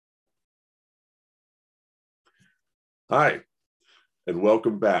Hi, and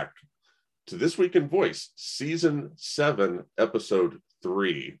welcome back to This Week in Voice, Season 7, Episode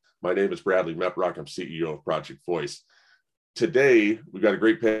 3. My name is Bradley Meprock. I'm CEO of Project Voice. Today, we've got a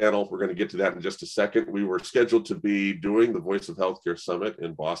great panel. We're going to get to that in just a second. We were scheduled to be doing the Voice of Healthcare Summit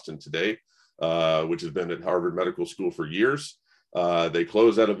in Boston today, which has been at Harvard Medical School for years. They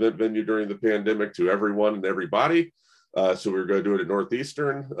closed that event venue during the pandemic to everyone and everybody. So we were going to do it at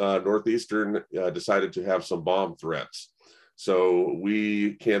Northeastern. Northeastern decided to have some bomb threats. So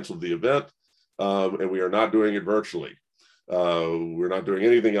we canceled the event, and we are not doing it virtually. We're not doing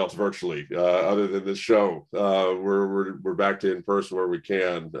anything else virtually other than this show. We're back to in person where we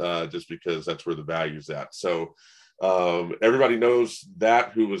can, just because that's where the value's at. So everybody knows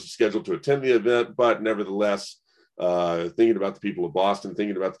that who was scheduled to attend the event, but nevertheless, thinking about the people of Boston,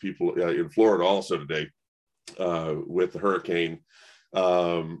 thinking about the people in Florida also today. With the hurricane.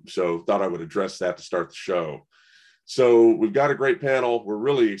 So thought I would address that to start the show. So we've got a great panel. We're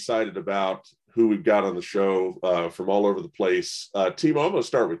really excited about who we've got on the show from all over the place. Timo, I'm going to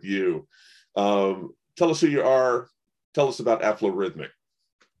start with you. Tell us who you are. Tell us about Aflorhythmic.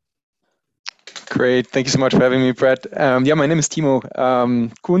 Great. Thank you so much for having me, Brad. My name is Timo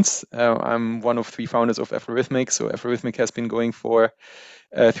Kunz. I'm one of 3 founders of Aflorhythmic. So Aflorhythmic has been going for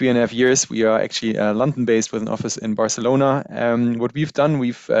 3.5 years. We are actually London-based with an office in Barcelona. What we've done,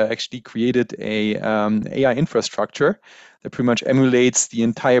 we've actually created a AI infrastructure that pretty much emulates the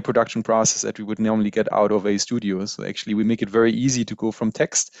entire production process that we would normally get out of a studio. So actually, we make it very easy to go from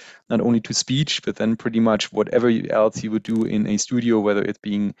text, not only to speech, but then pretty much whatever else you would do in a studio, whether it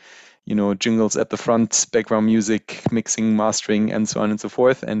being jingles at the front, background music, mixing, mastering, and so on and so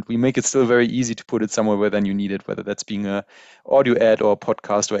forth. And we make it still very easy to put it somewhere where then you need it, whether that's being a audio ad or a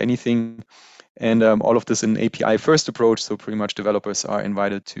podcast or anything. And all of this in an API first approach. So pretty much developers are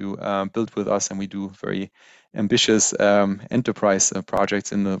invited to build with us, and we do very ambitious enterprise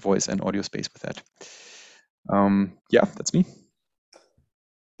projects in the voice and audio space with that. That's me.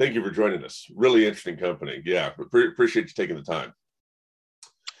 Thank you for joining us. Really interesting company. Yeah, appreciate you taking the time.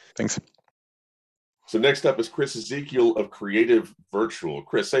 Thanks. So next up is Chris Ezekiel of Creative Virtual.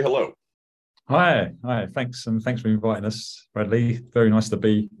 Chris, say hello. Hi. Thanks for inviting us, Bradley. Very nice to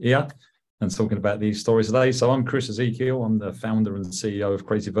be here and talking about these stories today. So I'm Chris Ezekiel. I'm the founder and CEO of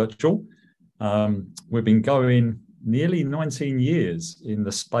Creative Virtual. We've been going nearly 19 years in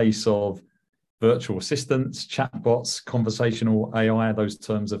the space of virtual assistants, chatbots, conversational AI. Those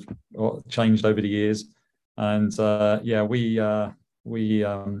terms have changed over the years. And we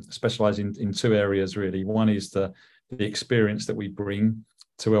specialize in 2 areas, really. One is the experience that we bring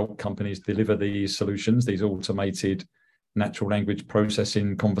to help companies deliver these solutions, these automated natural language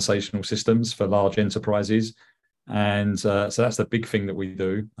processing conversational systems for large enterprises. And so that's the big thing that we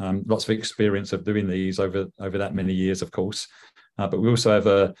do. Lots of experience of doing these over that many years, of course. But we also have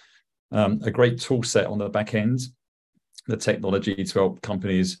a great tool set on the back end, the technology to help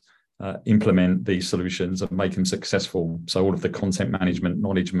companies implement these solutions and make them successful. So all of the content management,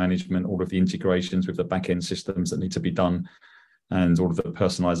 knowledge management, all of the integrations with the back-end systems that need to be done, and all of the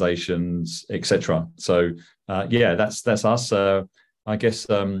personalizations, etc. So that's us. I guess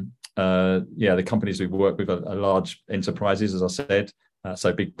the companies we work with are large enterprises, as I said.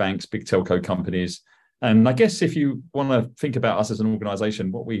 So big banks, big telco companies. And I guess if you want to think about us as an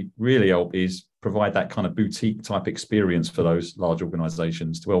organization, what we really help is provide that kind of boutique type experience for those large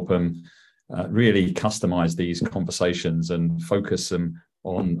organizations to help them really customize these conversations and focus them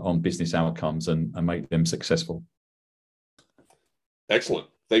on business outcomes and make them successful. Excellent.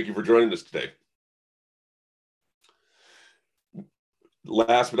 Thank you for joining us today.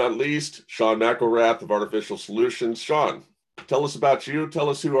 Last but not least, Sean McElrath of Artificial Solutions. Sean, tell us about you. Tell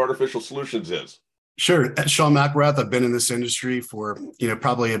us who Artificial Solutions is. Sure. Sean McElrath. I've been in this industry for,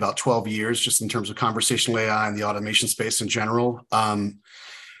 probably about 12 years, just in terms of conversational AI and the automation space in general.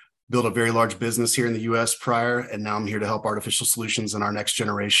 Built a very large business here in the US prior, and now I'm here to help Artificial Solutions in our next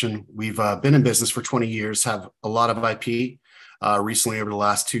generation. We've been in business for 20 years, have a lot of IP. Recently, over the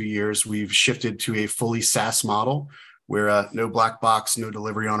last 2 years, we've shifted to a fully SaaS model where no black box, no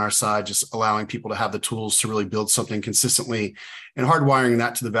delivery on our side, just allowing people to have the tools to really build something consistently and hardwiring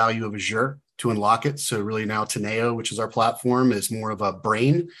that to the value of Azure to unlock it. So really now Teneo, which is our platform, is more of a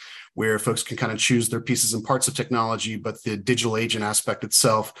brain where folks can kind of choose their pieces and parts of technology, but the digital agent aspect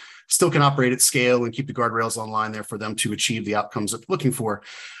itself still can operate at scale and keep the guardrails online there for them to achieve the outcomes that they're looking for.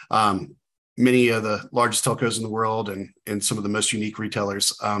 Many of the largest telcos in the world and some of the most unique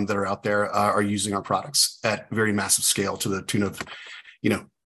retailers that are out there are using our products at very massive scale to the tune of,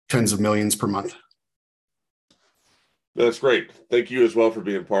 tens of millions per month. That's great. Thank you as well for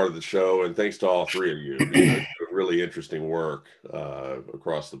being part of the show, and thanks to all three of you. You know, really interesting work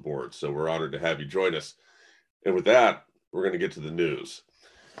across the board. So we're honored to have you join us. And with that, we're going to get to the news.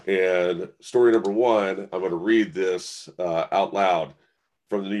 And story number one, I'm going to read this out loud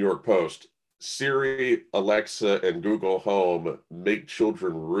from the New York Post. Siri, Alexa, and Google Home make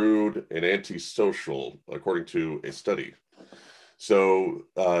children rude and antisocial, according to a study. So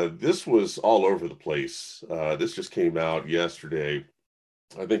this was all over the place. This just came out yesterday.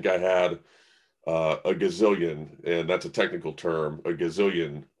 I think I had a gazillion, and that's a technical term, a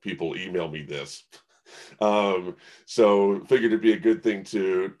gazillion people email me this. So figured it'd be a good thing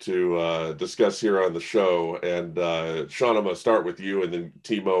to discuss here on the show. And Sean, I'm going to start with you, and then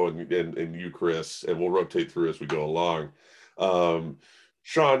Timo and you, Chris, and we'll rotate through as we go along.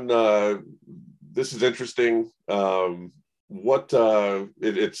 Sean, this is interesting.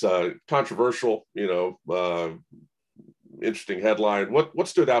 It's controversial, interesting headline. What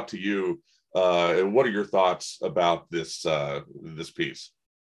stood out to you, and what are your thoughts about this piece?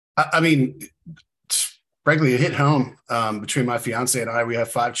 I mean, frankly, it hit home. Between my fiance and I, we have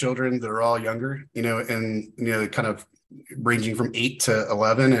 5 children that are all younger, and kind of ranging from 8 to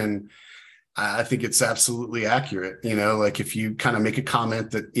 11, and I think it's absolutely accurate. Like if you kind of make a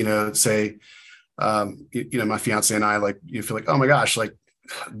comment that say, my fiance and I, like, you feel like, oh my gosh, like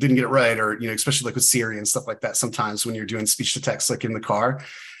didn't get it right, or especially like with Siri and stuff like that. Sometimes when you're doing speech to text, like in the car,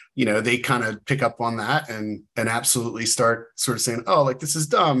 they kind of pick up on that and absolutely start sort of saying, oh, like this is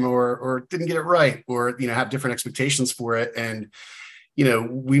dumb, or didn't get it right, or have different expectations for it. And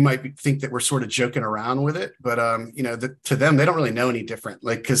we might think that we're sort of joking around with it, but to them, they don't really know any different.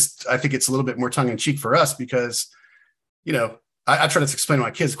 Like, because I think it's a little bit more tongue in cheek for us, because I try to explain to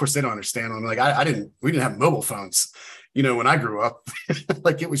my kids. Of course, they don't understand. I'm like, we didn't have mobile phones, when I grew up.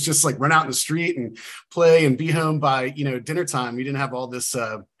 Like, it was just like run out in the street and play and be home by, dinner time. We didn't have all this,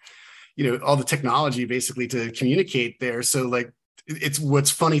 all the technology basically to communicate there. So like, it's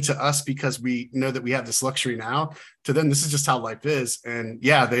what's funny to us because we know that we have this luxury now. To them, this is just how life is. And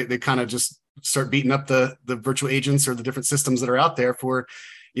yeah, they kind of just start beating up the virtual agents or the different systems that are out there for,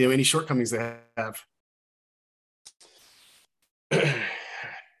 any shortcomings they have.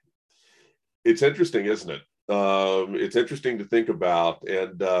 It's interesting, isn't it? It's interesting to think about.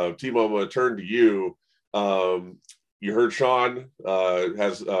 And Timo, I'm going to turn to you. You heard Sean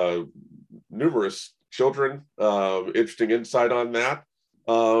has numerous children. Interesting insight on that.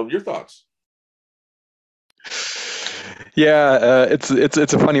 Your thoughts? Yeah, it's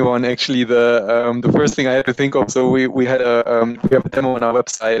a funny one actually. The first thing I had to think of. So we have a demo on our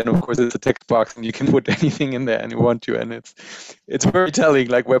website, and of course it's a text box, and you can put anything in there and you want to, and it's very telling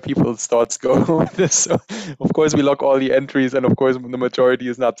like where people's thoughts go with this. So of course we log all the entries, and of course the majority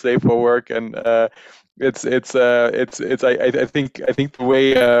is not safe for work, and I think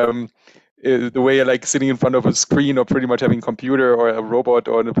the way like sitting in front of a screen or pretty much having a computer or a robot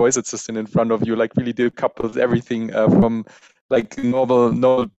or a voice assistant in front of you, like really decouples everything from like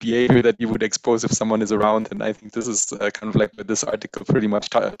normal behavior that you would expose if someone is around. And I think this is kind of like what this article pretty much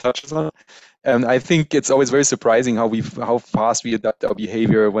touches on. And I think it's always very surprising how fast we adapt our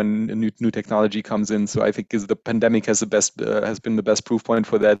behavior when a new technology comes in. So I think the pandemic has been the best proof point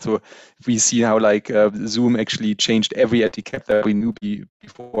for that. So if we see how like Zoom actually changed every etiquette that we knew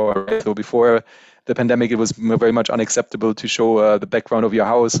before. Right? So before the pandemic, it was very much unacceptable to show the background of your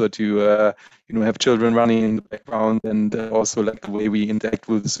house, or to have children running in the background. And also like the way we interact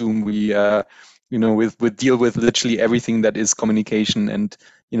with Zoom, we we deal with literally everything that is communication. And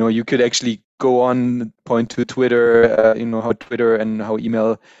you could actually go on point to Twitter, how Twitter and how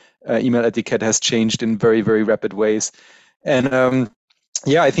email etiquette has changed in very, very rapid ways. And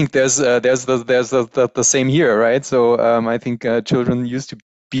yeah, I think there's the same here, right? So I think children used to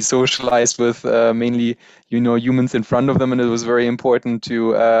be socialized with mainly humans in front of them, and it was very important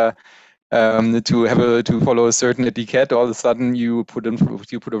to follow a certain etiquette. All of a sudden, you put a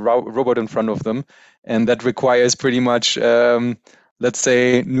robot in front of them, and that requires pretty much, let's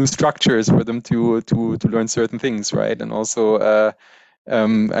say, new structures for them to learn certain things, right? And also,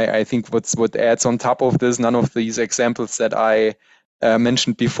 I think what adds on top of this, none of these examples that I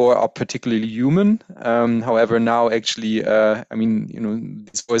mentioned before are particularly human. However, now actually,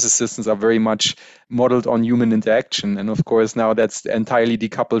 these voice assistants are very much modeled on human interaction, and of course now that's entirely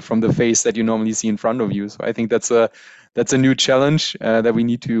decoupled from the face that you normally see in front of you. So I think that's a new challenge that we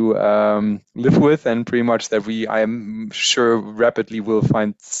need to live with, and pretty much that I am sure rapidly will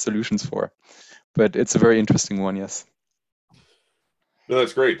find solutions for. But it's a very interesting one, yes. No,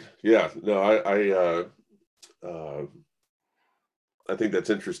 that's great. Yeah, no, I think that's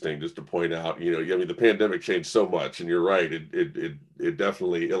interesting just to point out, I mean, the pandemic changed so much, and you're right. It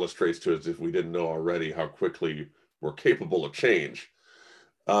definitely illustrates to us, if we didn't know already, how quickly we're capable of change.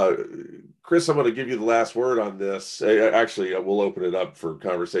 Chris, I'm going to give you the last word on this. Actually, we'll open it up for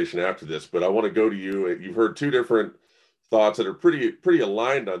conversation after this, but I want to go to you. You've heard two different thoughts that are pretty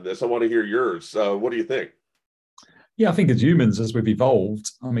aligned on this. I want to hear yours. What do you think? Yeah, I think as humans, as we've evolved,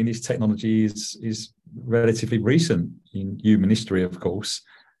 I mean, this technology is relatively recent in human history, of course.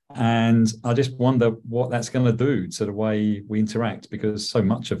 And I just wonder what that's going to do to the way we interact, because so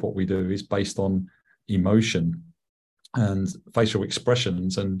much of what we do is based on emotion and facial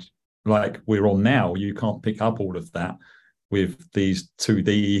expressions. And like we're on now, you can't pick up all of that with these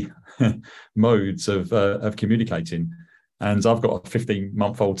 2D modes of communicating. And I've got a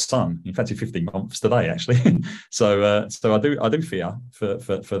 15-month-old son. In fact, he's 15 months today, actually. So I do fear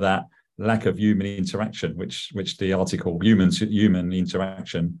for that lack of human interaction, which the article human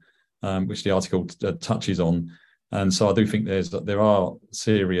interaction, which the article touches on. And so I do think there are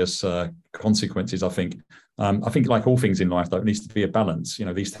serious consequences. I think like all things in life, though, it needs to be a balance.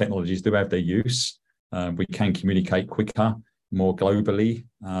 These technologies do have their use. We can communicate quicker, more globally,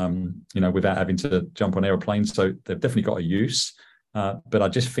 without having to jump on airplanes. So they've definitely got a use. But I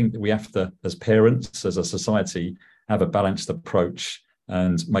just think that we have to, as parents, as a society, have a balanced approach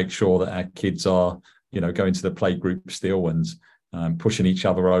and make sure that our kids are, going to the play group still and pushing each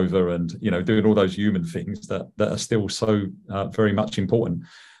other over and, doing all those human things that are still so very much important.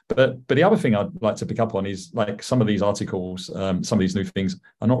 But the other thing I'd like to pick up on is, like, some of these articles, some of these new things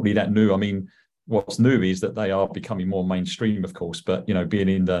are not really that new. I mean, what's new is that they are becoming more mainstream, of course, but, being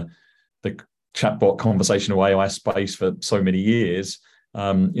in the chatbot conversational AI space for so many years,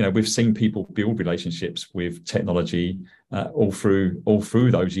 we've seen people build relationships with technology all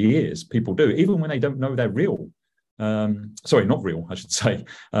through those years. People do, even when they don't know they're real. Sorry, not real, I should say.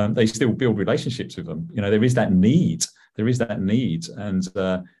 They still build relationships with them. There is that need. And,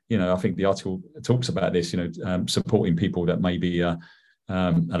 I think the article talks about this, supporting people that may be are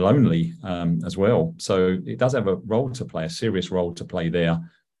lonely as well. So it does have a serious role to play there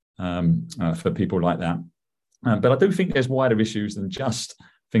for people like that. But I do think there's wider issues than just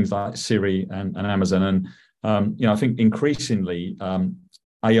things like Siri and Amazon. And, I think increasingly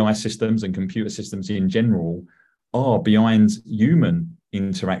AI systems and computer systems in general are behind human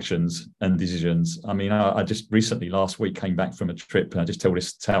interactions and decisions. I mean, I just recently, last week, came back from a trip, and I just tell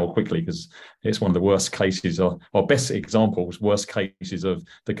this tale quickly because it's one of the worst cases or best examples, worst cases of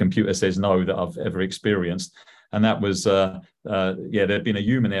the computer says no that I've ever experienced. And that was, there'd been a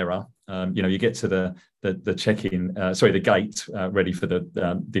human error. You get to the check-in, the gate ready for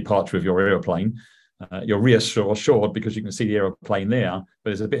the departure of your aeroplane. You're reassured because you can see the aeroplane there, but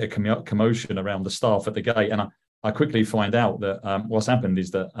there's a bit of commotion around the staff at the gate. And I quickly find out that what's happened is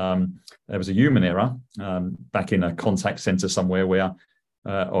that there was a human error back in a contact center somewhere where,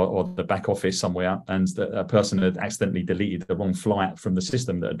 or the back office somewhere, and a person had accidentally deleted the wrong flight from the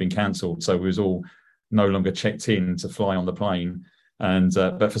system that had been cancelled. So we was all no longer checked in to fly on the plane. And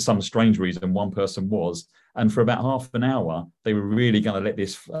but for some strange reason, one person was. And for about half an hour, they were really going to let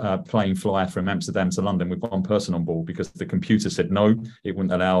this plane fly from Amsterdam to London with one person on board, because the computer said no, it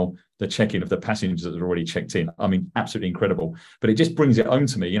wouldn't allow the check-in of the passengers that had already checked in. I mean, absolutely incredible. But it just brings it home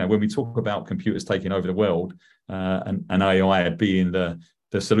to me, when we talk about computers taking over the world and AI being the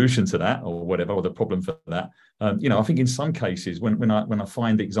solution to that, or whatever, or the problem for that. I think in some cases, when I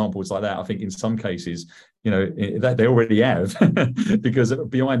find examples like that, I think in some cases, that they already have, because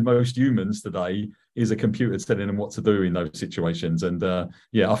behind most humans today is a computer telling them what to do in those situations. And I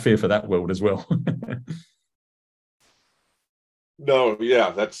fear for that world as well. No,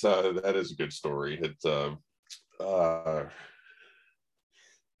 yeah, that is a good story. It's so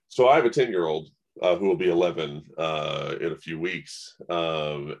I have a 10-year-old who will be 11 in a few weeks,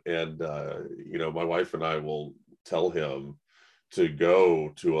 and my wife and I will tell him to go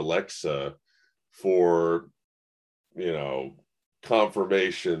to Alexa for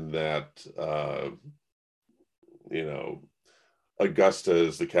confirmation that Augusta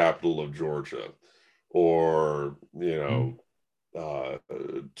is the capital of Georgia, or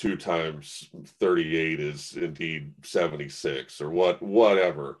 2 times 38 is indeed 76, or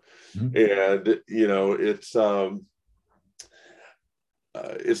whatever. And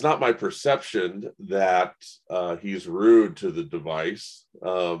it's not my perception that he's rude to the device,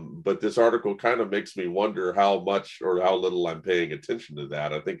 but this article kind of makes me wonder how much or how little I'm paying attention to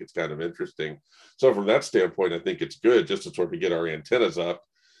that. I think it's kind of interesting. So from that standpoint, I think it's good just to sort of get our antennas up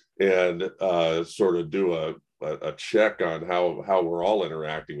and sort of do a check on how we're all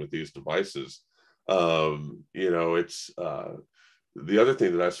interacting with these devices. It's the other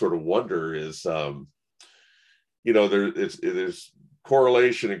thing that I sort of wonder is, there's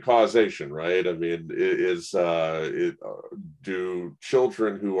correlation and causation, right? I mean, do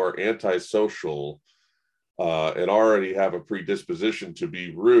children who are antisocial and already have a predisposition to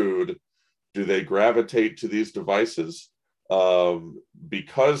be rude, do they gravitate to these devices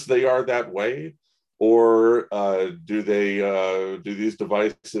because they are that way? Or do these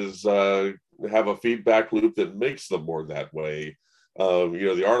devices have a feedback loop that makes them more that way?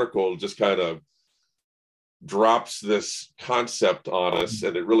 The article just kind of drops this concept on us,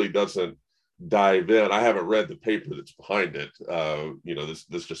 and it really doesn't dive in. I haven't read the paper that's behind it.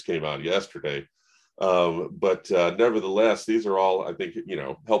 This just came out yesterday. But nevertheless, these are all, I think,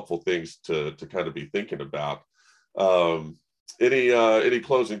 helpful things to kind of be thinking about. Any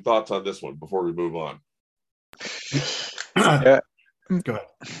closing thoughts on this one before we move on? Yeah. Go ahead.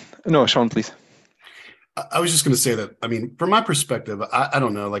 No, Sean, please. I was just going to say that, I mean, from my perspective, I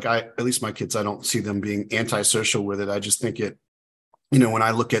don't know, like at least my kids, I don't see them being antisocial with it. I just think it, when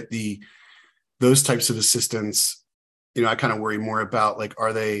I look at those types of assistants, I kind of worry more about, like,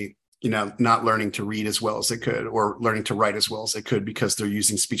 are they, not learning to read as well as they could, or learning to write as well as they could because they're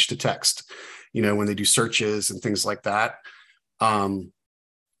using speech to text, when they do searches and things like that.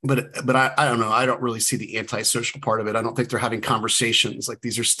 But I don't know. I don't really see the antisocial part of it. I don't think they're having conversations. Like,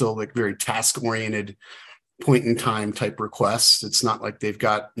 these are still like very task oriented, point in time type requests. It's not like they've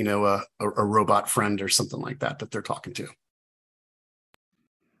got, a robot friend or something like that they're talking to.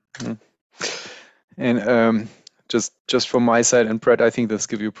 And just from my side, and Brett, I think this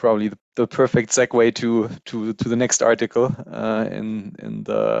gives you probably the perfect segue to the next article in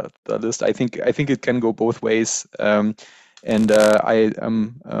the list. I think it can go both ways. And I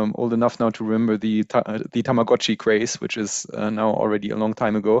am old enough now to remember the Tamagotchi craze, which is now already a long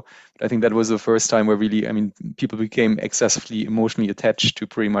time ago. But I think that was the first time where really, people became excessively emotionally attached to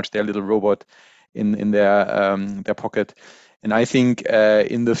pretty much their little robot in their pocket. And I think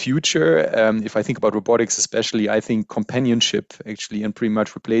in the future, if I think about robotics especially, I think companionship actually, and pretty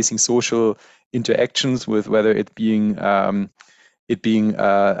much replacing social interactions with whether it being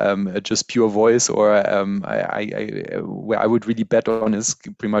just pure voice, or where I would really bet on is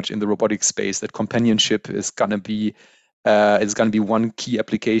pretty much in the robotic space, that companionship is gonna be one key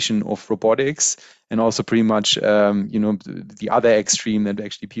application of robotics, and also pretty much the other extreme, that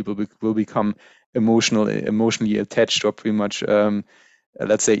actually people will become emotionally attached, or pretty much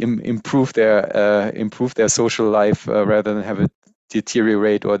let's say improve their social life rather than have it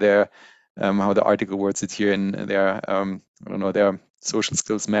deteriorate, or their how the article words it here, in their their social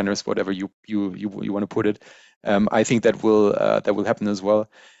skills, manners, whatever you want to put it. I think that will happen as well.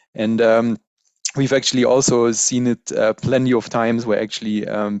 And we've actually also seen it plenty of times where actually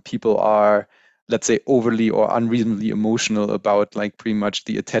people are, let's say, overly or unreasonably emotional about, like, pretty much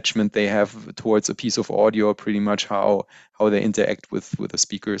the attachment they have towards a piece of audio, or pretty much how they interact with a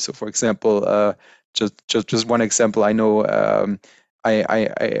speaker. So, for example, just one example, I know.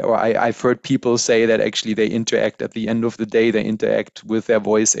 I've heard people say that actually they interact at the end of the day. They interact with their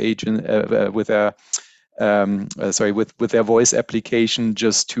voice agent, with their voice application,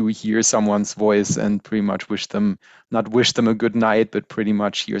 just to hear someone's voice and pretty much not wish them a good night, but pretty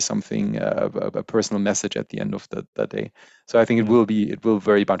much hear something, a personal message at the end of the day. So I think it will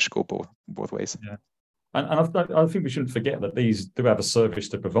very much go both ways. Yeah. And I think we shouldn't forget that these do have a service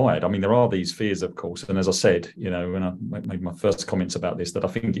to provide. I mean, there are these fears, of course. And as I said, when I made my first comments about this, that I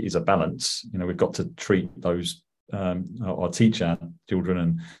think it is a balance. We've got to treat those, or teach our children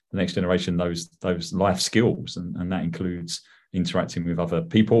and the next generation those life skills. And that includes interacting with other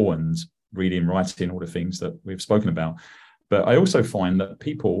people and reading, writing, all the things that we've spoken about. But I also find that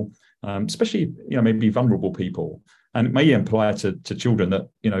people, especially, maybe vulnerable people, and it may apply to children that,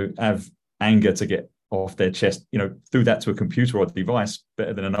 have anger to get off their chest, through that to a computer or a device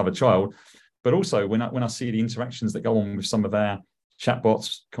better than another child. But also when I see the interactions that go on with some of our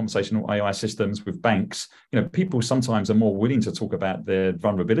chatbots, conversational AI systems, with banks, people sometimes are more willing to talk about their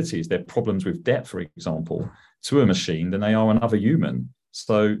vulnerabilities, their problems with debt, for example, to a machine than they are another human.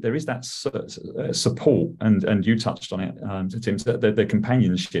 So there is that support, and you touched on it, Tim, the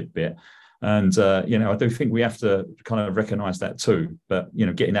companionship bit. And, I do think we have to kind of recognize that too. But,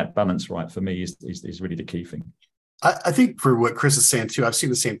 getting that balance right for me is really the key thing. I think for what Chris is saying too, I've seen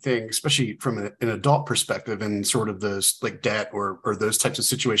the same thing, especially from an adult perspective, and sort of those like debt or those types of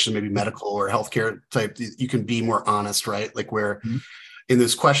situations, maybe medical or healthcare type, you can be more honest, right? Like where in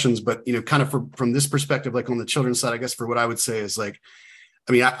those questions, but, kind of from this perspective, like on the children's side, I guess for what I would say is like,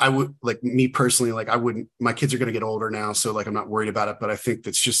 I would, like, me personally, like my kids are going to get older now. So like, I'm not worried about it, but I think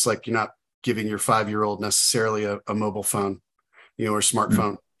that's just like, you're not giving your 5-year-old necessarily a mobile phone. or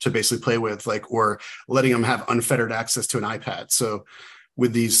smartphone to basically play with, or letting them have unfettered access to an iPad. So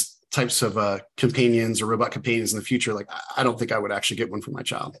with these types of companions or robot companions in the future, I don't think I would actually get one for my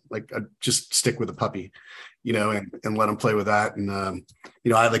child. I'd just stick with a puppy, and let them play with that. And,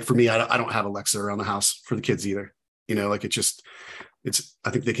 for me, I don't have Alexa around the house for the kids either. I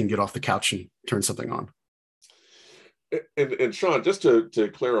think they can get off the couch and turn something on. And Sean, just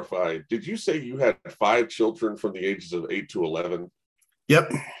to clarify, did you say you had 5 children from the ages of 8 to 11?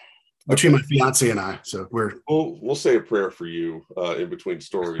 Yep. Between my fiance and I. So we'll say a prayer for you in between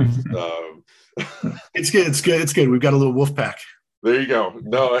stories. It's good. It's good. It's good. We've got a little wolf pack. There you go.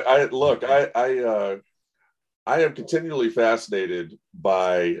 No, I am continually fascinated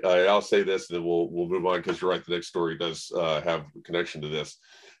by, I'll say this and then we'll move on, because you're right, the next story does have a connection to this.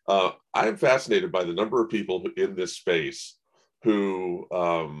 I'm fascinated by the number of people in this space who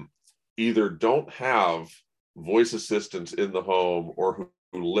either don't have voice assistants in the home or who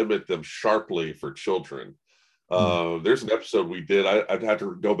limit them sharply for children. There's an episode we did, I'd have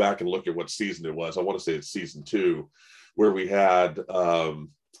to go back and look at what season it was. I want to say it's season 2, where we had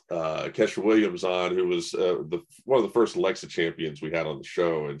Kesha Williams on, who was one of the first Alexa champions we had on the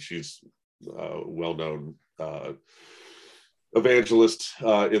show, and she's a well-known evangelist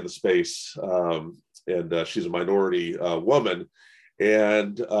in the space, and she's a minority woman.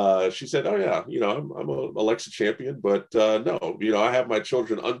 And she said, "Oh yeah, I'm an Alexa champion, but no, I have my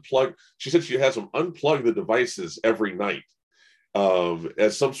children unplug." She said she has them unplug the devices every night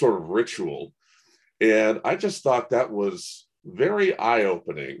as some sort of ritual. And I just thought that was very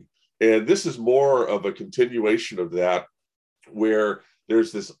eye-opening. And this is more of a continuation of that, where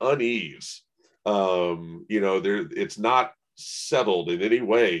there's this unease. It's not settled in any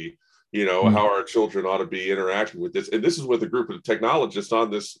way, how our children ought to be interacting with this. And this is with a group of technologists on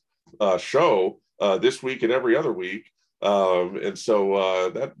this show this week and every other week. And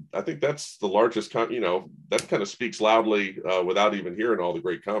so that, I think that's the largest, that kind of speaks loudly without even hearing all the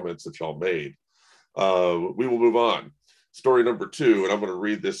great comments that y'all made. We will move on. Story number 2, and I'm going to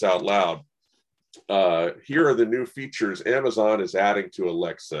read this out loud. Here are the new features Amazon is adding to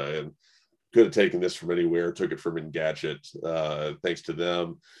Alexa, and could have taken this from anywhere, took it from Engadget, thanks to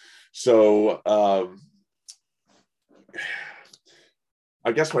them. So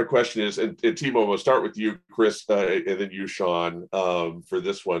I guess my question is, and Timo, we'll start with you, Chris, and then you, Sean, for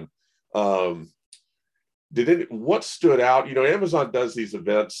this one. What stood out? Amazon does these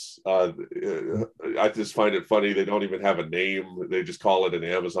events. I just find it funny. They don't even have a name. They just call it an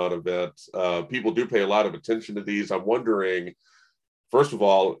Amazon event. People do pay a lot of attention to these. I'm wondering, first of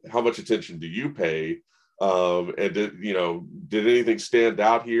all, how much attention do you pay? And did anything stand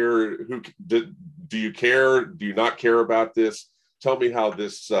out here? Do you care? Do you not care about this? Tell me how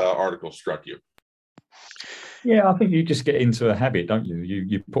this article struck you. Yeah, I think you just get into a habit, don't you?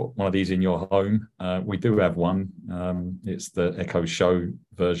 You put one of these in your home. We do have one. It's the Echo Show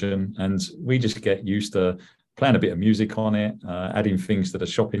version. And we just get used to playing a bit of music on it, adding things to the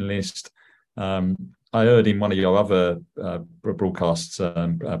shopping list. I heard in one of your other broadcasts,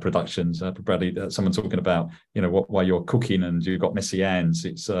 productions, Bradley, someone talking about, while you're cooking and you've got messy hands.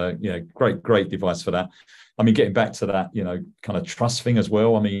 It's great device for that. I mean, getting back to that, kind of trust thing as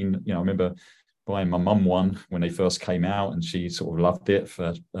well. I mean, I remember buying my mum one when they first came out, and she sort of loved it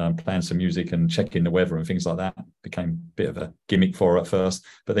for playing some music and checking the weather and things like that. Became a bit of a gimmick for her at first,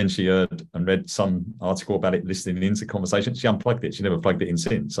 but then she heard and read some article about it listening into conversation. She unplugged it. She never plugged it in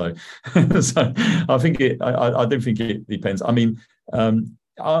since. So I think I do think it depends. I mean, I'm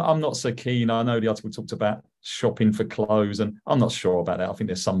not so keen. I know the article talked about shopping for clothes, and I'm not sure about that. I think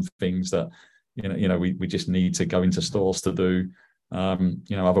there's some things that we just need to go into stores to do.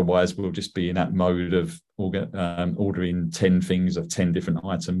 Otherwise we'll just be in that mode of ordering 10 things of 10 different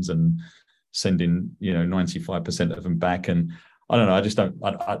items and sending 95% of them back. And I don't know, I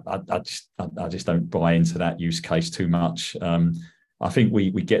just don't buy into that use case too much. I think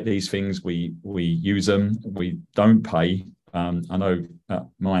we get these things, we use them, we don't pay. I know at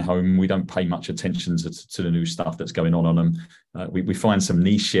my home we don't pay much attention to the new stuff that's going on them. We find some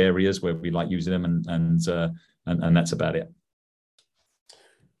niche areas where we like using them, and that's about it.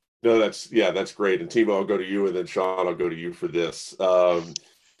 No, that's great. And Timo, I'll go to you, and then Sean, I'll go to you for this.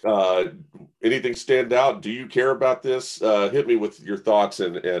 Anything stand out? Do you care about this? Hit me with your thoughts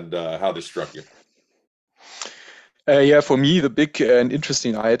and how this struck you. For me, the big and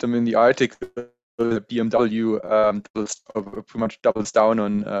interesting item in the article, BMW pretty much doubles down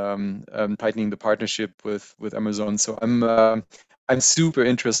on tightening the partnership with Amazon. So I'm super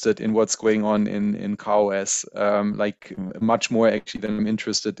interested in what's going on in CarOS, much more actually than I'm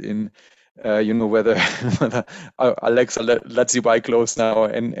interested in whether Alexa lets you buy clothes now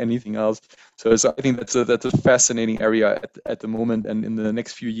and anything else. So I think that's a fascinating area at the moment, and in the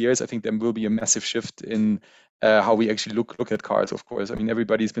next few years, I think there will be a massive shift in how we actually look at cars. Of course, I mean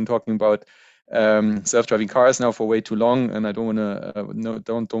everybody's been talking about self-driving cars now for way too long, and I don't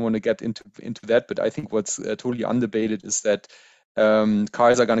want to get into that. But I think what's totally undebated is that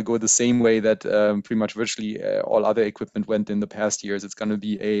cars are going to go the same way that pretty much virtually all other equipment went in the past years. It's going to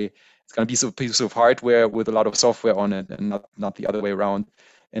be a piece of hardware with a lot of software on it, and not the other way around.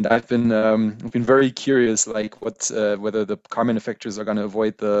 And I've been very curious, like whether the car manufacturers are going to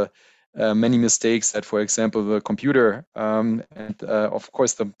avoid the many mistakes that, for example, the computer and of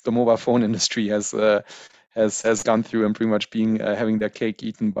course the mobile phone industry has gone through, and pretty much having their cake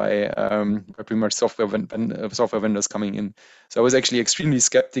eaten by pretty much software vendors coming in. So I was actually extremely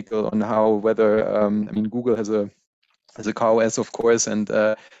skeptical on whether Google has a car OS, of course, and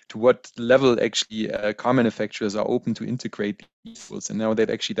to what level actually car manufacturers are open to integrate these tools. And now that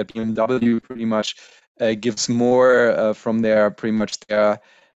BMW pretty much gives more from their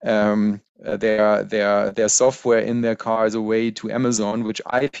software in their cars away to Amazon, which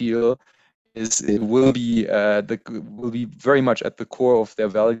I feel will be very much at the core of their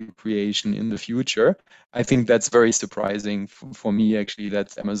value creation in the future. I think that's very surprising for me, actually,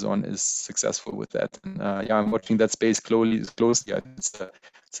 that Amazon is successful with that. And, I'm watching that space closely. It's a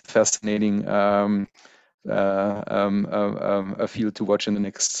fascinating a field to watch in the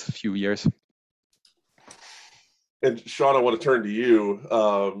next few years. And Sean, I want to turn to you.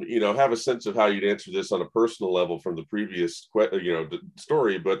 Have a sense of how you'd answer this on a personal level from the previous,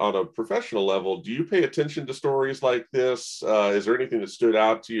 story, but on a professional level, do you pay attention to stories like this? Is there anything that stood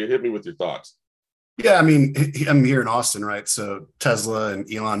out to you? Hit me with your thoughts. Yeah, I mean, I'm here in Austin, right? So Tesla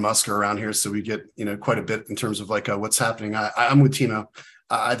and Elon Musk are around here, so we get quite a bit in terms of like what's happening. I'm with Timo.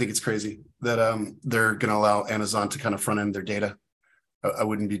 I think it's crazy that they're going to allow Amazon to kind of front end their data. I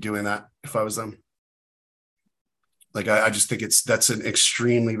wouldn't be doing that if I was them. Like, I just think that's an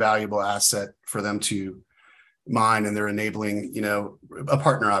extremely valuable asset for them to mine, and they're enabling, a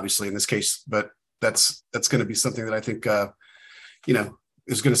partner, obviously, in this case, but that's going to be something that I think,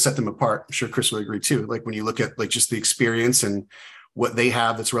 is going to set them apart. I'm sure Chris would agree too. Like when you look at like just the experience and what they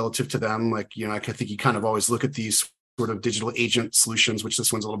have that's relative to them, like, I think you kind of always look at these sort of digital agent solutions, which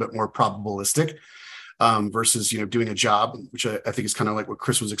this one's a little bit more probabilistic versus, doing a job, which I think is kind of like what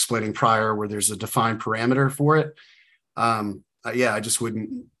Chris was explaining prior, where there's a defined parameter for it. I just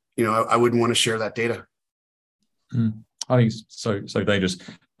wouldn't, I wouldn't want to share that data. I think so dangerous.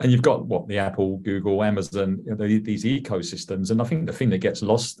 And you've got the Apple, Google, Amazon, these ecosystems. And I think the thing that gets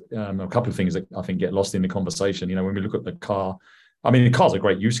lost, a couple of things that I think get lost in the conversation, when we look at the car, the car's a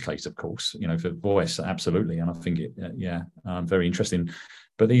great use case, of course, for voice, absolutely. And I think very interesting.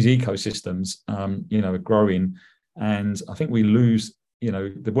 But these ecosystems, are growing. And I think we lose,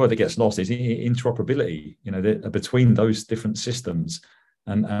 the word that gets lost is interoperability, between those different systems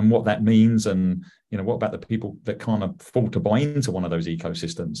and what that means. And, what about the people that can't afford to buy into one of those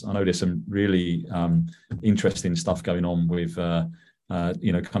ecosystems? I know there's some really interesting stuff going on with, kind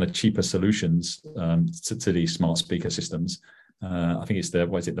of cheaper solutions to these smart speaker systems. I think it's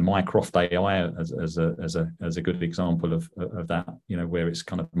the Mycroft AI as a good example of that, where it's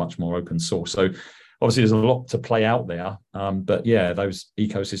kind of much more open source. So obviously there's a lot to play out there, but those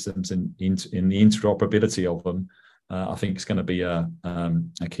ecosystems in the interoperability of them, I think it's going to be a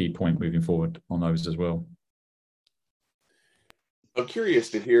key point moving forward on those as well. I'm curious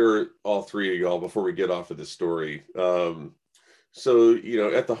to hear all three of y'all before we get off of this story. So,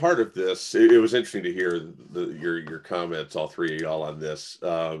 at the heart of this, it was interesting to hear your comments, all three of y'all, on this.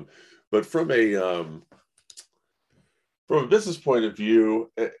 But from a business point of view,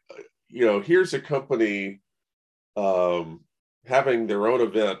 here's a company having their own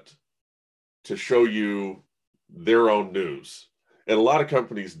event to show you their own news. And a lot of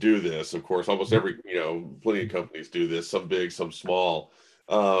companies do this, of course, almost every, plenty of companies do this, some big, some small.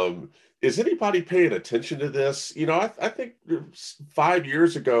 Is anybody paying attention to this? I think 5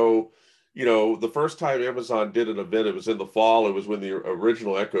 years ago, the first time Amazon did an event, it was in the fall. It was when the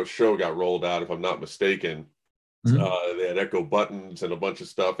original Echo Show got rolled out, if I'm not mistaken. Mm-hmm. They had Echo buttons and a bunch of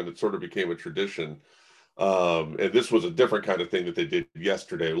stuff, and it sort of became a tradition. And this was a different kind of thing that they did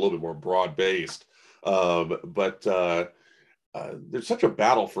yesterday, a little bit more broad-based. But there's such a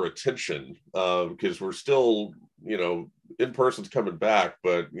battle for attention because we're still, in-person's coming back,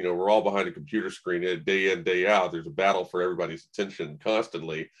 but, we're all behind a computer screen day in, day out. There's a battle for everybody's attention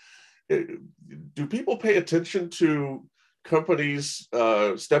constantly. Do people pay attention to companies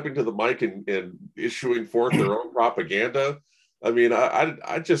stepping to the mic and issuing forth their own propaganda? I mean,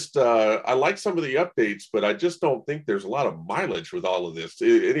 I just I like some of the updates, but I just don't think there's a lot of mileage with all of this.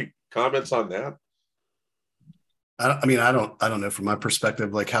 Any comments on that? I mean, I don't know from my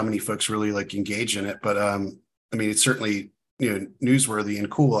perspective, like how many folks really like engage in it, but I mean, it's certainly, newsworthy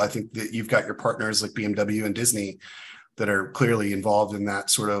and cool. I think that you've got your partners like BMW and Disney that are clearly involved in that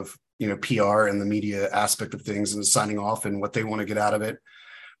sort of, PR and the media aspect of things and signing off and what they want to get out of it.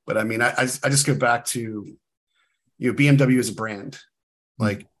 But I mean, I just go back to, BMW as a brand.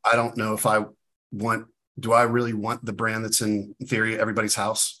 Like, I don't know if do I really want the brand that's in theory everybody's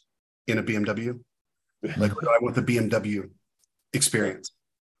house in a BMW? Like, do I want the BMW experience?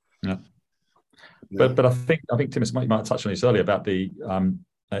 Yeah. But I think Tim, you might have touched on this earlier about the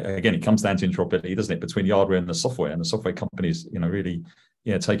again, it comes down to interoperability, doesn't it, between the hardware and the software companies, really,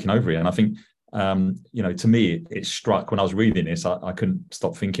 taking over it. And I think, to me, it struck when I was reading this, I couldn't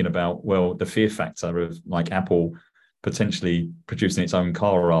stop thinking about, well, the fear factor of like Apple potentially producing its own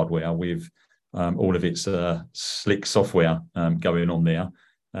car hardware with all of its slick software going on there.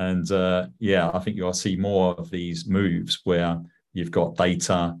 And I think you'll see more of these moves where you've got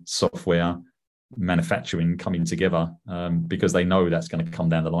data, software, manufacturing coming together because they know that's going to come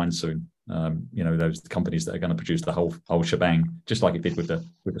down the line soon. Those companies that are going to produce the whole shebang, just like it did with the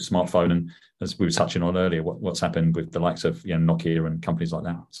smartphone, and as we were touching on earlier, what's happened with the likes of Nokia and companies like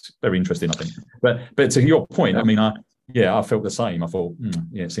that. It's very interesting, I think. But to your point, I mean, I felt the same. I thought,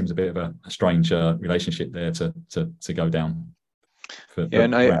 it seems a bit of a strange relationship there to go down.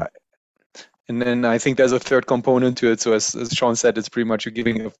 And then I think there's a third component to it. So as Sean said, it's pretty much you're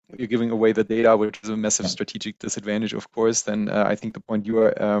giving away the data, which is a massive strategic disadvantage, of course. Then I think the point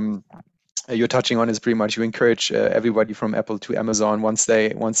you're touching on is pretty much you encourage everybody from Apple to Amazon once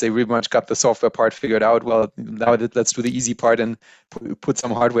they really much got the software part figured out. Well, now let's do the easy part and put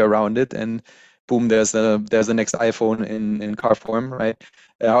some hardware around it, and boom, there's the next iPhone in car form, right?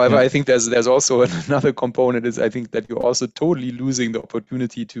 However, I think there's also another component is I think that you're also totally losing the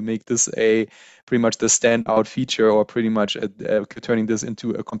opportunity to make this pretty much the standout feature, or pretty much turning this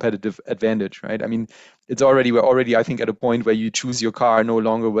into a competitive advantage, right? I mean, we're already I think at a point where you choose your car no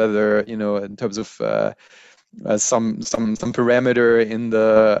longer whether in terms of some parameter in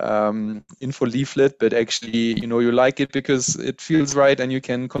the info leaflet, but actually you like it because it feels right and you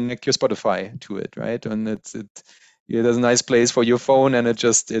can connect your Spotify to it, right? And there's a nice place for your phone, and it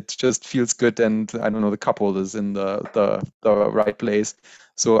just feels good, and I don't know, the cup holder is in the right place.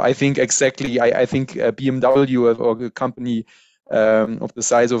 So I think exactly, I think BMW or a company of the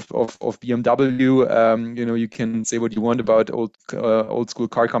size of BMW, you can say what you want about old school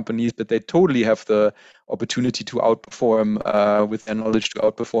car companies, but they totally have the opportunity to outperform with their knowledge to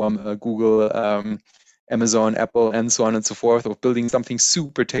outperform Google, Amazon, Apple, and so on and so forth, of building something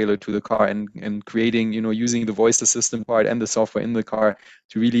super tailored to the car and creating, using the voice assistant part and the software in the car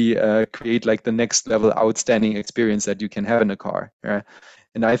to really create like the next level outstanding experience that you can have in a car. Yeah?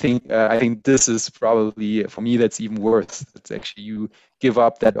 And I think this is probably, for me, that's even worse. It's actually you give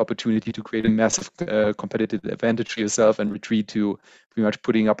up that opportunity to create a massive competitive advantage for yourself and retreat to pretty much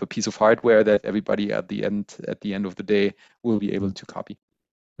putting up a piece of hardware that everybody at the end of the day will be able to copy.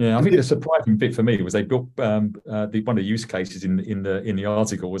 Yeah, I think the surprising bit for me was they built one of the use cases in the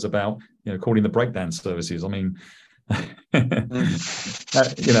article was about calling the breakdown services. I mean, how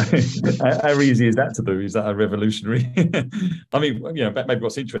easy is that to do? Is that a revolutionary? I mean, maybe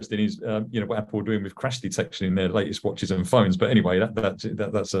what's interesting is what Apple are doing with crash detection in their latest watches and phones. But anyway, that's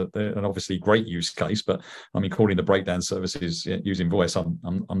an obviously great use case. But I mean, calling the breakdown services using voice, I'm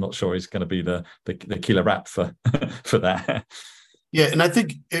not sure is going to be the killer app for that. Yeah, and I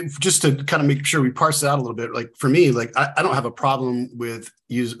think just to kind of make sure we parse it out a little bit, like for me, like I don't have a problem with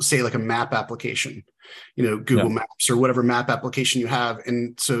say like a map application, Google Maps or whatever map application you have.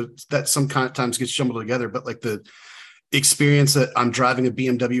 And so that sometimes gets jumbled together, but like the experience that I'm driving a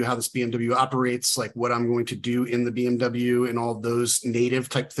BMW, how this BMW operates, like what I'm going to do in the BMW and all those native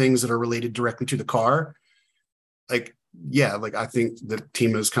type things that are related directly to the car. Like, yeah, like I think that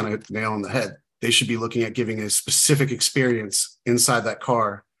Timo's kind of nail on the head. They should be looking at giving a specific experience inside that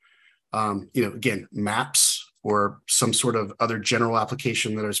car. Again, maps or some sort of other general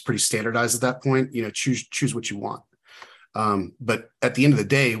application that is pretty standardized at that point. Choose what you want. But at the end of the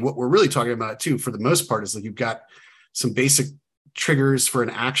day, what we're really talking about too, for the most part, is that you've got some basic triggers for an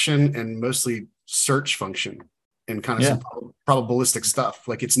action and mostly search function and kind of some probabilistic stuff.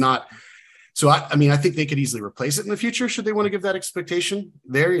 Like it's not. So, I mean, I think they could easily replace it in the future should they want to give that expectation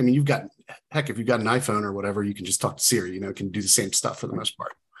there. I mean, if you've got an iPhone or whatever, you can just talk to Siri, it can do the same stuff for the most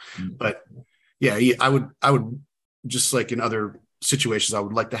part. Mm-hmm. But yeah, I would just like in other situations, I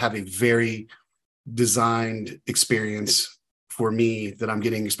would like to have a very designed experience for me that I'm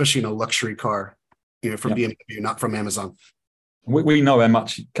getting, especially in a luxury car, from BMW, not from Amazon. We know how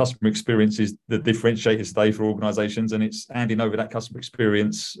much customer experience is the differentiator today for organizations, and it's handing over that customer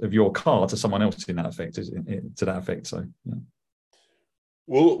experience of your car to someone else to that effect. So, yeah.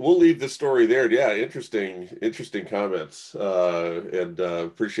 We'll leave the story there. Yeah, interesting comments, and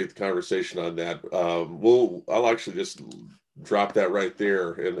appreciate the conversation on that. I'll actually just drop that right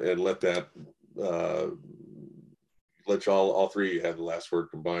there and let that let all three have the last word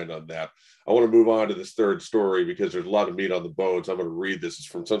combined on that. I want to move on to this third story because there's a lot of meat on the bones. I'm going to read this. It's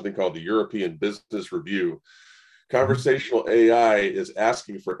from something called the European Business Review. Conversational AI is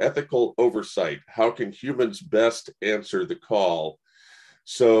asking for ethical oversight. How can humans best answer the call?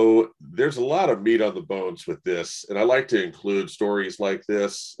 So there's a lot of meat on the bones with this. And I like to include stories like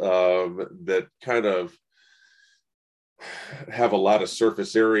this that kind of have a lot of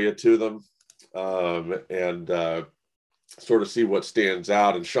surface area to them, and sort of see what stands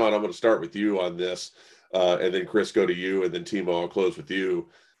out. And Sean, I'm going to start with you on this, and then Chris, go to you, and then Timo, I'll close with you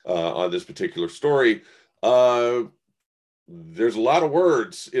on this particular story. There's a lot of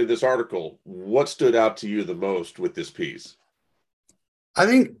words in this article. What stood out to you the most with this piece? I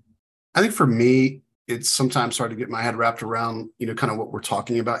think for me, it's sometimes hard to get my head wrapped around, kind of what we're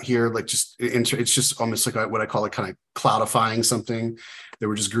talking about here. Like it's just almost like what I call it kind of cloudifying something, that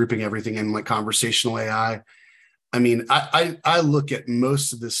we're just grouping everything in like conversational AI. I mean, I look at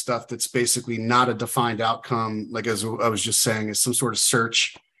most of this stuff that's basically not a defined outcome, like as I was just saying, is some sort of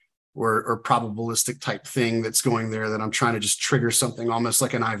search or probabilistic type thing that's going there that I'm trying to just trigger something almost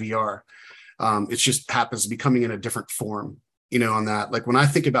like an IVR. It just happens to be coming in a different form, on that. Like when I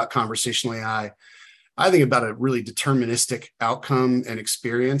think about conversational AI, I think about a really deterministic outcome and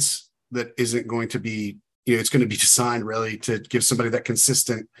experience that isn't going to be, it's going to be designed really to give somebody that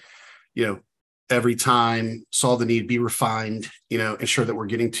consistent, every time, solve the need, be refined, ensure that we're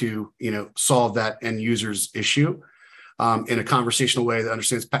getting to, solve that end user's issue in a conversational way that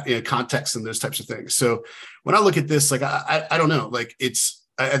understands context and those types of things. So when I look at this, like, I don't know, like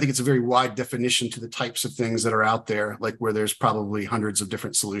I think it's a very wide definition to the types of things that are out there, like where there's probably hundreds of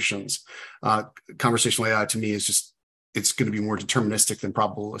different solutions. Conversational AI to me is it's going to be more deterministic than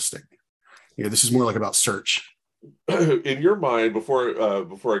probabilistic. This is more like about search. In your mind, before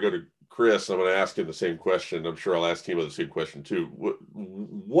I go to Chris, I'm going to ask him the same question. I'm sure I'll ask Timo the same question too.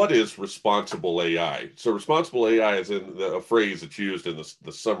 What is responsible AI? So responsible AI is a phrase that's used in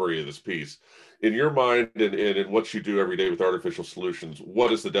the summary of this piece. In your mind and in what you do every day with artificial solutions,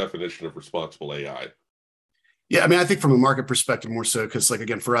 what is the definition of responsible AI? Yeah, I mean, I think from a market perspective more so, because like,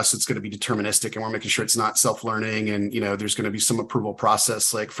 again, for us, it's going to be deterministic and we're making sure it's not self-learning, and, there's going to be some approval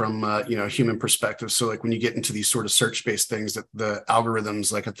process, like from, a human perspective. So like when you get into these sort of search-based things, that the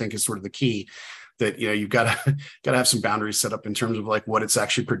algorithms, like I think is sort of the key, that, you've got to have some boundaries set up in terms of like what it's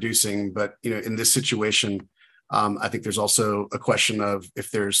actually producing. But, in this situation, I think there's also a question of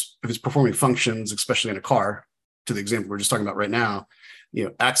if it's performing functions, especially in a car, to the example we're just talking about right now,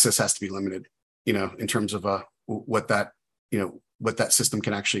 access has to be limited, in terms of what that system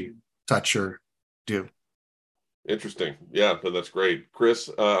can actually touch or do. Interesting. Yeah, that's great. Chris,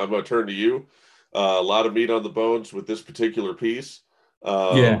 I'm going to turn to you. A lot of meat on the bones with this particular piece.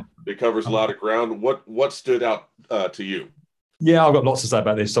 It covers a lot of ground. What stood out to you? Yeah, I've got lots to say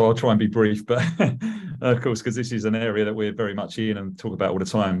about this, so I'll try and be brief. But of course, because this is an area that we're very much in and talk about all the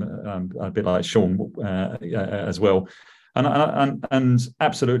time, a bit like Sean as well. And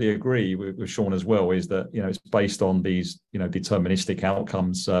absolutely agree with Sean as well, is that, it's based on these, deterministic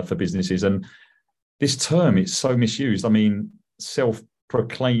outcomes for businesses. And this term is so misused. I mean,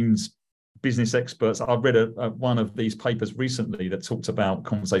 self-proclaimed business experts. I've read one of these papers recently that talked about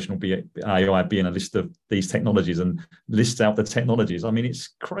conversational AI being a list of these technologies and lists out the technologies. I mean,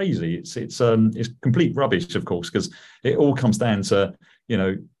 it's crazy. It's complete rubbish, of course, because it all comes down to,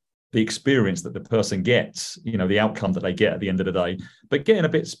 the experience that the person gets, the outcome that they get at the end of the day. But getting a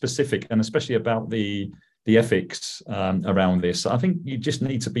bit specific, and especially about the ethics around this, I think you just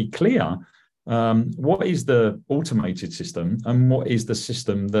need to be clear. What is the automated system and what is the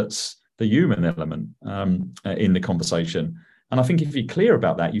system that's the human element in the conversation? And I think if you're clear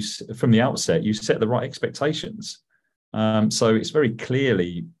about that, from the outset, you set the right expectations. So it's very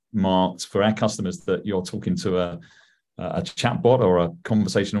clearly marked for our customers that you're talking to a chatbot or a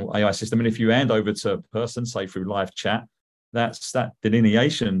conversational AI system. And if you hand over to a person, say through live chat, that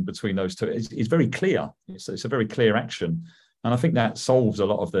delineation between those two is very clear. It's a very clear action. And I think that solves a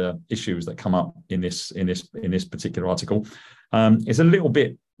lot of the issues that come up in this particular article. It's a little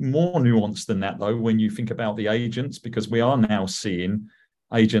bit more nuanced than that, though, when you think about the agents, because we are now seeing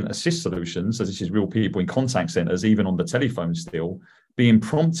agent assist solutions, so this is real people in contact centers, even on the telephone still, being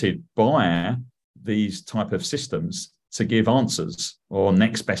prompted by these type of systems to give answers or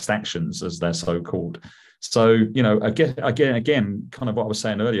next best actions, as they're so called. So, you know, again, kind of what I was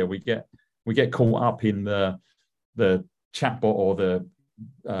saying earlier, we get caught up in the chatbot or the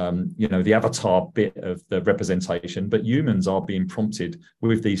the avatar bit of the representation, but humans are being prompted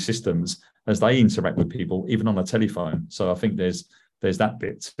with these systems as they interact with people, even on a telephone. So I think there's that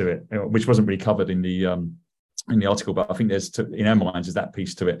bit to it, which wasn't really covered in the article, but I think there's in our minds is that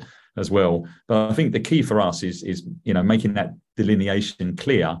piece to it as well. But I think the key for us is making that delineation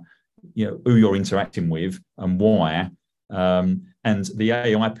clear, who you're interacting with and why, and the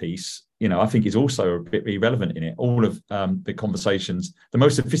AI piece, I think is also a bit irrelevant in it. All of the conversations, the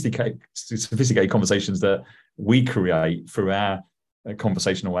most sophisticated conversations that we create through our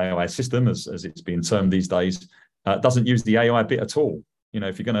conversational AI system, as it's being termed these days, doesn't use the AI bit at all.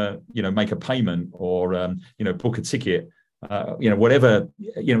 If you're going to, make a payment or, book a ticket, whatever,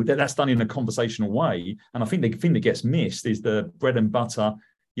 that's done in a conversational way. And I think the thing that gets missed is the bread and butter.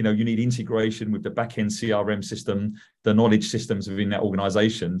 You need integration with the back-end CRM system, the knowledge systems within that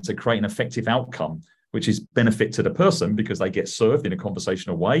organization to create an effective outcome, which is benefit to the person because they get served in a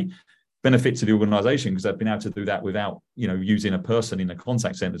conversational way, benefit to the organization because they've been able to do that without, using a person in a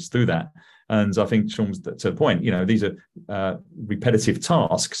contact center to do that. And I think, Sean's to the point, these are repetitive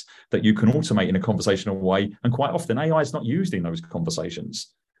tasks that you can automate in a conversational way. And quite often AI is not used in those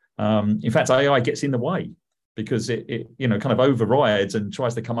conversations. In fact, AI gets in the way, because it kind of overrides and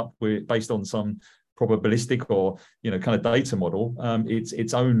tries to come up with, based on some probabilistic or kind of data model,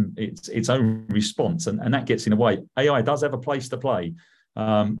 its own response, and that gets in the way. AI does have a place to play,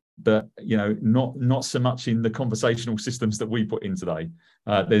 but not so much in the conversational systems that we put in today.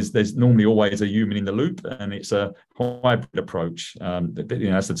 There's normally always a human in the loop, and it's a hybrid approach.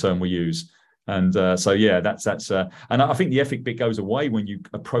 That's the term we use. And that's and I think the ethic bit goes away when you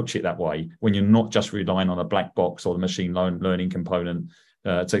approach it that way, when you're not just relying on a black box or the machine learning component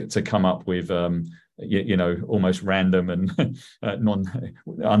to come up with almost random and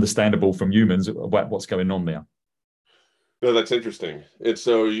non-understandable from humans what's going on there. No, that's interesting. And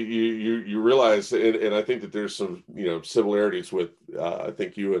so you realize, and I think that there's some similarities with I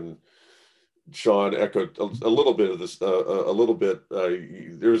think you and Sean echoed a little bit of this, there's a little bit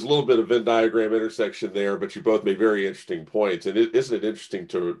of Venn diagram intersection there, but you both made very interesting points. And isn't it interesting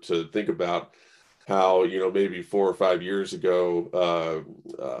to think about how, maybe 4 or 5 years ago,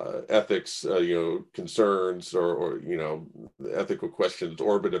 ethics, concerns or ethical questions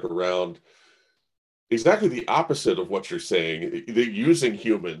orbited around exactly the opposite of what you're saying, using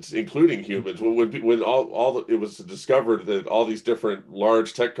humans, including humans. When it was discovered that all these different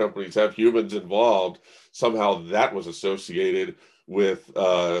large tech companies have humans involved, somehow that was associated with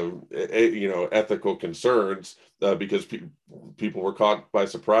ethical concerns because people were caught by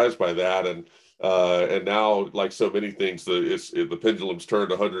surprise by that, and now, like so many things, the pendulum's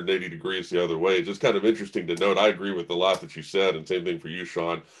turned 180 degrees the other way. It's just kind of interesting to note. I agree with a lot that you said, and same thing for you,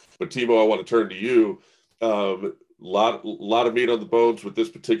 Sean. But Timo, I want to turn to you. Lot of meat on the bones with this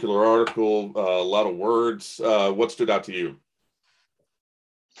particular article. A lot of words. What stood out to you?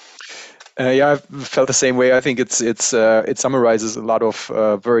 I felt the same way. I think it summarizes a lot of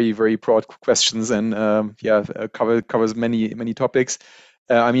very, very broad questions and covers many topics.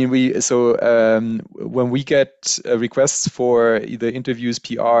 When we get requests for either interviews,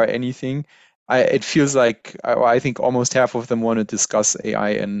 PR, anything, it feels like I think almost half of them want to discuss AI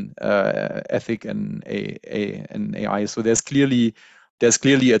and ethic and AI. So there's clearly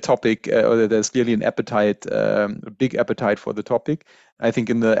a topic, or there's clearly an appetite, a big appetite for the topic. I think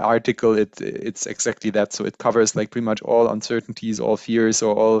in the article it's exactly that. So it covers like pretty much all uncertainties, all fears,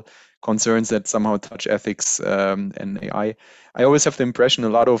 or all concerns that somehow touch ethics and AI. I always have the impression a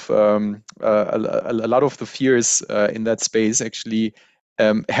lot of the fears in that space actually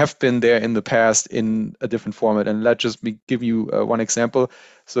have been there in the past in a different format. And let's just give you one example.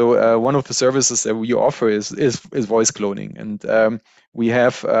 So one of the services that we offer is voice cloning, and we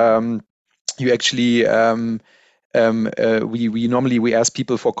have you actually we ask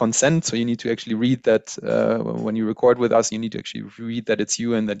people for consent. So you need to actually read that when you record with us, you need to actually read that it's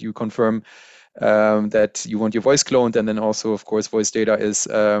you and that you confirm that you want your voice cloned. And then also, of course, voice data is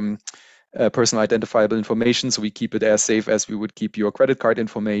personal identifiable information, so we keep it as safe as we would keep your credit card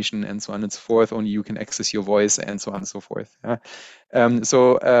information, and so on and so forth. Only you can access your voice, and so on and so forth.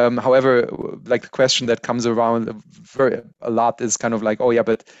 However, like the question that comes around a lot is kind of like, oh yeah,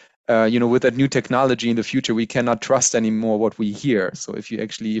 but with that new technology in the future, we cannot trust anymore what we hear. So if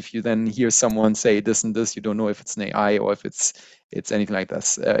you then hear someone say this and this, you don't know if it's an AI or if it's anything like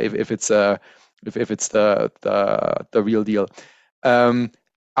this. If it's the real deal.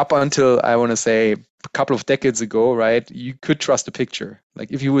 Up until, I want to say, a couple of decades ago, right, you could trust a picture.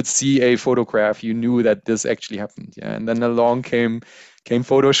 Like if you would see a photograph, you knew that this actually happened. Yeah, and then along came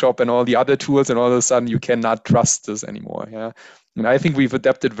Photoshop and all the other tools, and all of a sudden you cannot trust this anymore. Yeah, and I think we've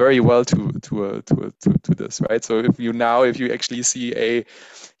adapted very well to this, right? So if you actually see a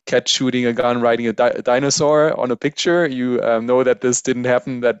cat shooting a gun, riding a dinosaur on a picture, you know that this didn't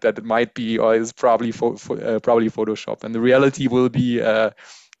happen, that it might be, or is probably probably Photoshop. And the reality will be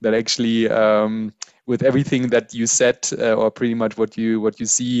that actually with everything that you said, or pretty much what you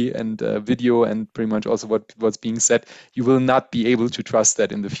see and video, and pretty much also what's being said, you will not be able to trust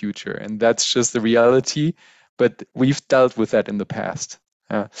that in the future. And that's just the reality. But we've dealt with that in the past.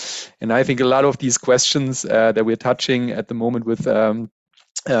 And I think a lot of these questions that we're touching at the moment with AI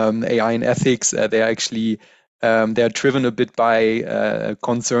and ethics, they are driven a bit by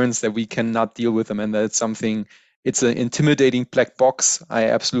concerns that we cannot deal with them, and that's something. It's an intimidating black box. I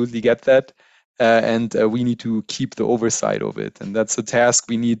absolutely get that, and we need to keep the oversight of it, and that's a task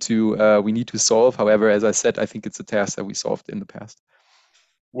we need to solve. However, as I said, I think it's a task that we solved in the past.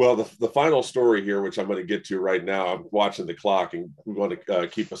 Well, the final story here, which I'm going to get to right now, I'm watching the clock and we want to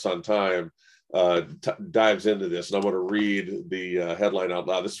keep us on time, dives into this, and I'm going to read the headline out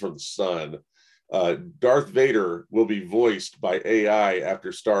loud. This is from The Sun. Darth Vader will be voiced by AI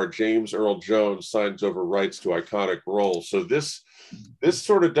after star James Earl Jones signs over rights to iconic roles. So this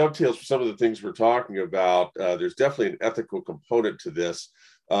sort of dovetails with some of the things we're talking about. There's definitely an ethical component to this.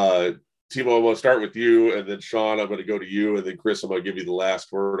 Timo, I'm going to start with you, and then Sean, I'm going to go to you, and then Chris, I'm going to give you the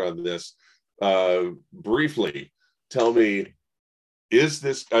last word on this. Briefly, tell me, is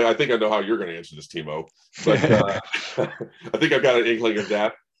this, I think I know how you're going to answer this, Timo, but I think I've got an inkling of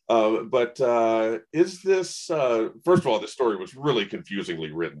that. But is this, first of all, this story was really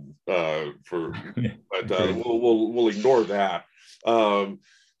confusingly written, but we'll ignore that.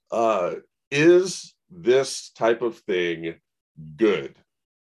 Is this type of thing good?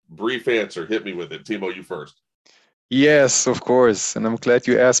 Brief answer, hit me with it. Timo, you first. Yes, of course. And I'm glad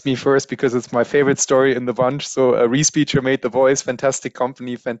you asked me first because it's my favorite story in the bunch. So Respeecher made the voice, fantastic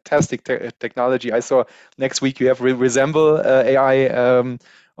company, fantastic technology. I saw next week you have Resemble AI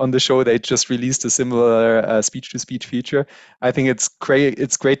on the show. They just released a similar speech-to-speech feature. I think it's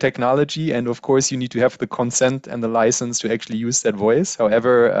great technology. And of course, you need to have the consent and the license to actually use that voice.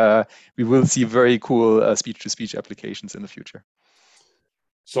 However, we will see very cool speech-to-speech applications in the future.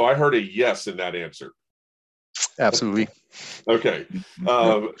 So I heard a yes in that answer. Absolutely. Okay.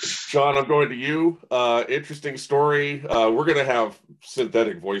 Sean, I'm going to you. Interesting story. We're going to have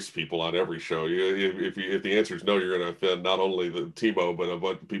synthetic voice people on every show. If the answer is no, you're going to offend not only the Timo, but a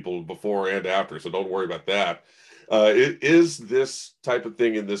bunch of people before and after. So don't worry about that. Is this type of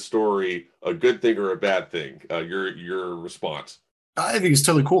thing in this story a good thing or a bad thing? Your response. I think it's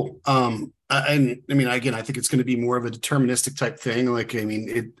totally cool. I mean, again, I think it's going to be more of a deterministic type thing. Like, I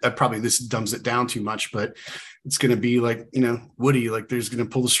mean, probably this dumbs it down too much, but it's going to be like, Woody, like there's going to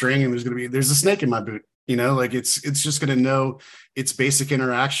pull the string and there's a snake in my boot, like it's just going to know its basic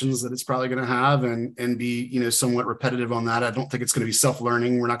interactions that it's probably going to have and be, somewhat repetitive on that. I don't think it's going to be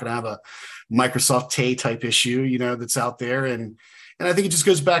self-learning. We're not going to have a Microsoft Tay type issue, that's out there. And I think it just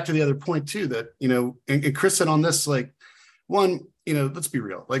goes back to the other point too, that, and Chris said on this, like, one, let's be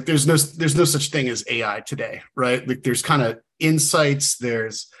real. Like there's no such thing as AI today, right? Like there's kind of insights,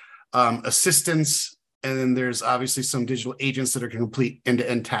 there's assistance, and then there's obviously some digital agents that are going to complete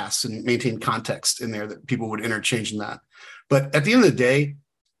end-to-end tasks and maintain context in there that people would interchange in that. But at the end of the day,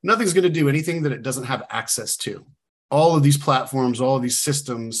 nothing's going to do anything that it doesn't have access to. All of these platforms, all of these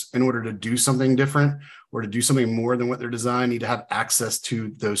systems, in order to do something different or to do something more than what they're designed, need to have access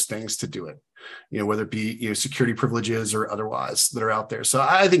to those things to do it. Whether it be, security privileges or otherwise that are out there. So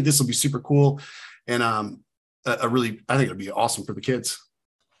I think this will be super cool. And I think it'll be awesome for the kids.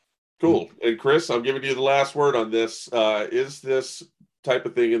 Cool. And Chris, I'm giving you the last word on this. Is this type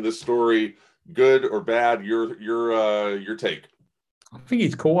of thing in this story good or bad? Your take. I think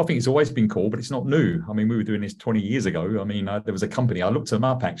it's cool. I think it's always been cool, but it's not new. I mean, we were doing this 20 years ago. I mean, there was a company, I looked them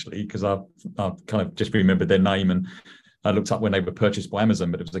up actually, because I kind of just remembered their name, and I looked up when they were purchased by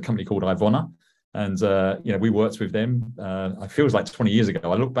Amazon, but it was a company called Ivona. And, we worked with them. It feels like 20 years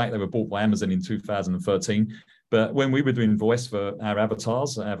ago. I look back, they were bought by Amazon in 2013. But when we were doing voice for our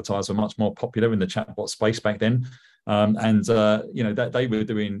avatars were much more popular in the chatbot space back then. That they were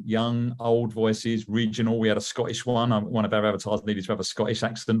doing young, old voices, regional. We had a Scottish one. One of our avatars needed to have a Scottish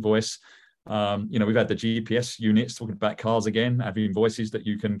accent voice. We've had the GPS units talking about cars again, having voices that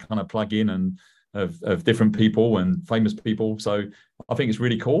you can kind of plug in and of different people and famous people. So I think it's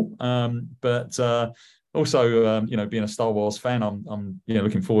really cool. Also, being a Star Wars fan, I'm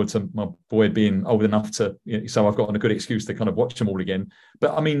looking forward to my boy being old enough to, so I've got a good excuse to kind of watch them all again.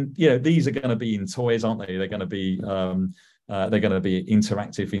 But I mean, these are going to be in toys, aren't they? They're going to be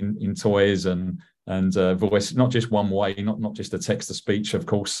interactive in toys and voice, not just one way, not just the text to speech, of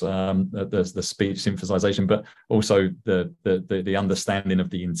course, the speech synthesization, but also the understanding of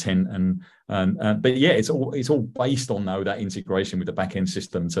the intent but yeah, it's all based on that integration with the back end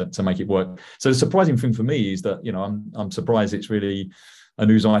system to make it work. So the surprising thing for me is that I'm surprised it's really a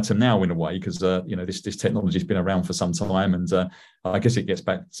news item now in a way, because this technology has been around for some time, and I guess it gets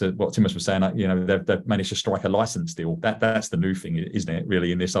back to what Timus was saying. They've managed to strike a license deal. That's the new thing, isn't it?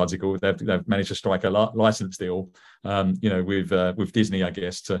 Really, in this article, they've managed to strike a license deal, with Disney, I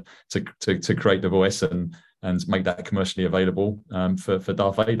guess, to create the voice and make that commercially available for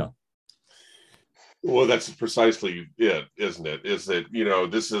Darth Vader. Well, that's precisely it, isn't it? Is that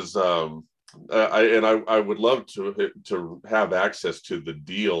this is. I would love to have access to the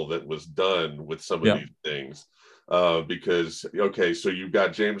deal that was done with some of these things, because so you've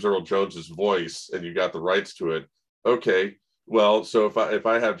got James Earl Jones's voice and you got the rights to it. Okay, well, so if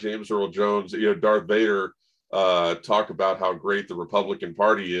I have James Earl Jones, Darth Vader, talk about how great the Republican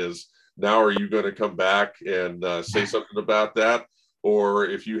Party is, now are you going to come back and say something about that? Or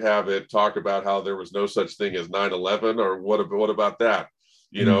if you have it talk about how there was no such thing as 9/11, or what about that?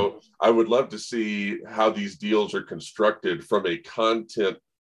 I would love to see how these deals are constructed from a content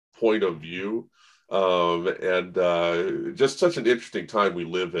point of view. Just such an interesting time we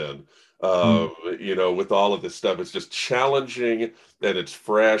live in, with all of this stuff. It's just challenging, and it's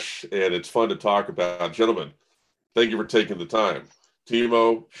fresh, and it's fun to talk about. Gentlemen, thank you for taking the time.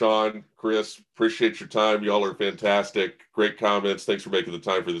 Timo, Sean, Chris, appreciate your time. Y'all are fantastic. Great comments. Thanks for making the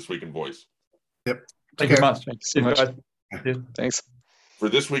time for This Week in Voice. Yep. Thank you much. Thanks so much. Thanks. For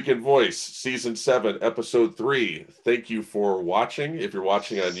This Week in Voice, Season 7, Episode 3, thank you for watching. If you're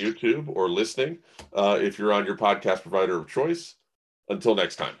watching on YouTube or listening, if you're on your podcast provider of choice, until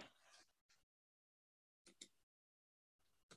next time.